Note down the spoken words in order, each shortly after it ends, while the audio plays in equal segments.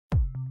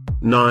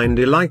9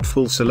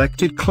 delightful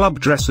selected club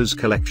dresses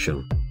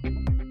collection.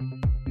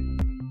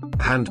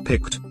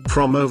 Handpicked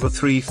from over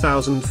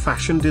 3,000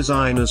 fashion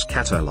designers'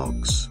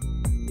 catalogs.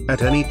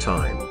 At any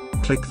time,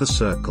 click the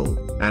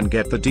circle and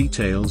get the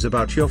details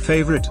about your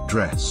favorite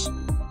dress.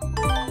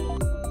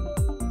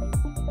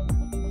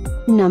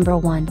 Number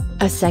 1,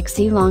 a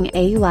sexy long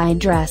A-line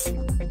dress.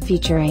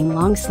 Featuring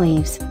long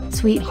sleeves,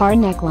 sweetheart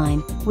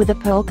neckline, with a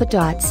polka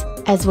dots,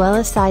 as well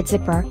as side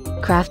zipper,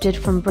 crafted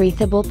from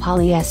breathable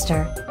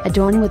polyester,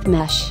 adorned with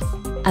mesh.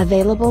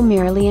 Available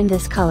merely in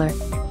this color.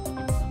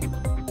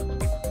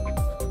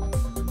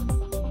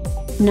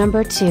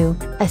 Number 2,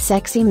 a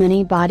sexy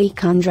mini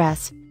bodycon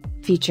dress.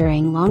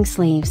 Featuring long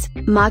sleeves,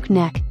 mock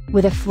neck,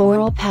 with a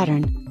floral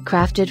pattern,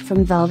 crafted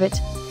from velvet,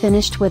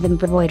 finished with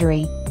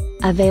embroidery.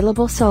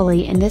 Available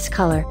solely in this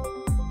color.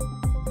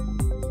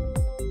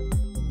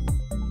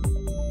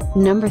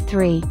 Number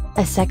 3,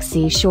 a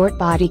sexy short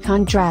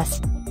bodycon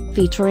dress.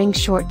 Featuring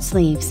short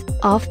sleeves,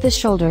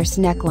 off-the-shoulders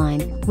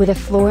neckline, with a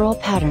floral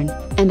pattern,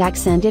 and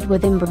accented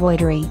with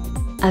embroidery.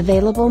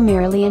 Available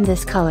merely in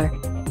this color.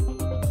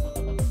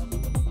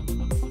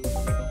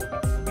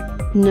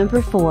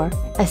 Number 4,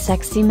 a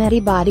sexy Midi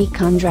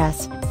bodycon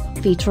dress.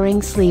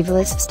 Featuring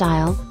sleeveless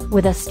style,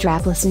 with a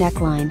strapless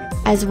neckline,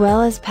 as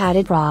well as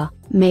padded bra,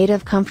 made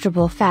of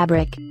comfortable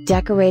fabric,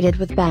 decorated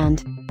with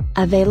band.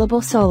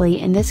 Available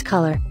solely in this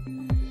color.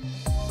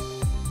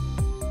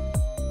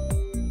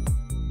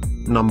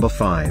 Number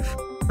 5,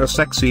 a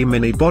sexy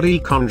mini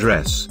bodycon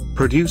dress,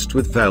 produced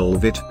with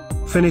velvet,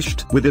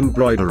 finished with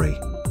embroidery.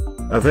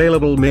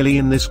 Available merely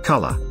in this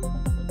color.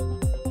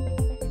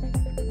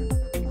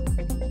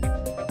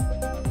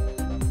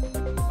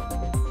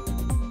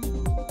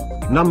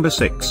 Number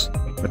 6,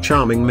 a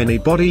charming mini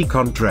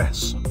bodycon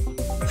dress.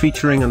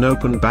 Featuring an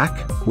open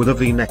back, with a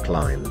V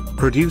neckline,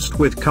 produced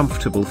with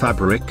comfortable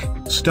fabric,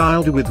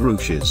 styled with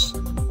ruches.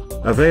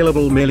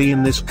 Available merely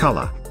in this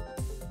color.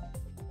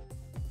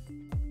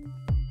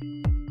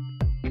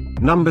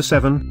 Number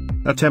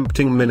 7, a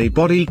tempting mini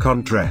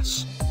bodycon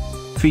dress.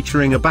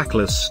 Featuring a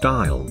backless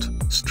styled,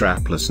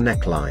 strapless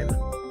neckline,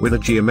 with a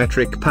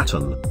geometric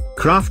pattern,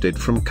 crafted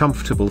from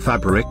comfortable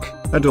fabric,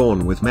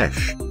 adorned with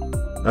mesh.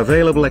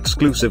 Available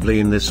exclusively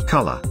in this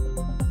color.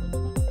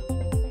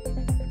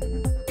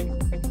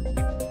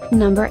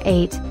 Number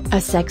 8,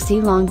 a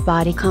sexy long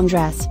bodycon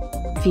dress.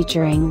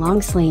 Featuring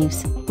long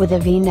sleeves, with a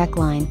V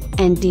neckline,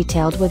 and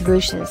detailed with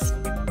ruches.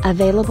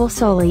 Available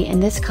solely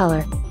in this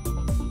color.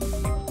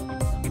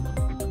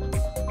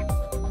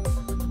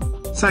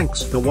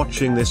 Thanks for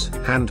watching this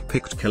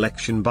hand-picked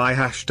collection by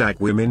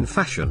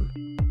 #WomenFashion.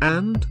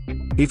 And,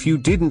 if you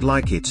didn't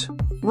like it,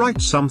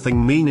 write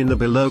something mean in the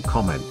below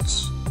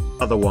comments.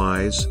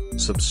 Otherwise,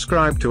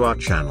 subscribe to our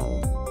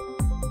channel.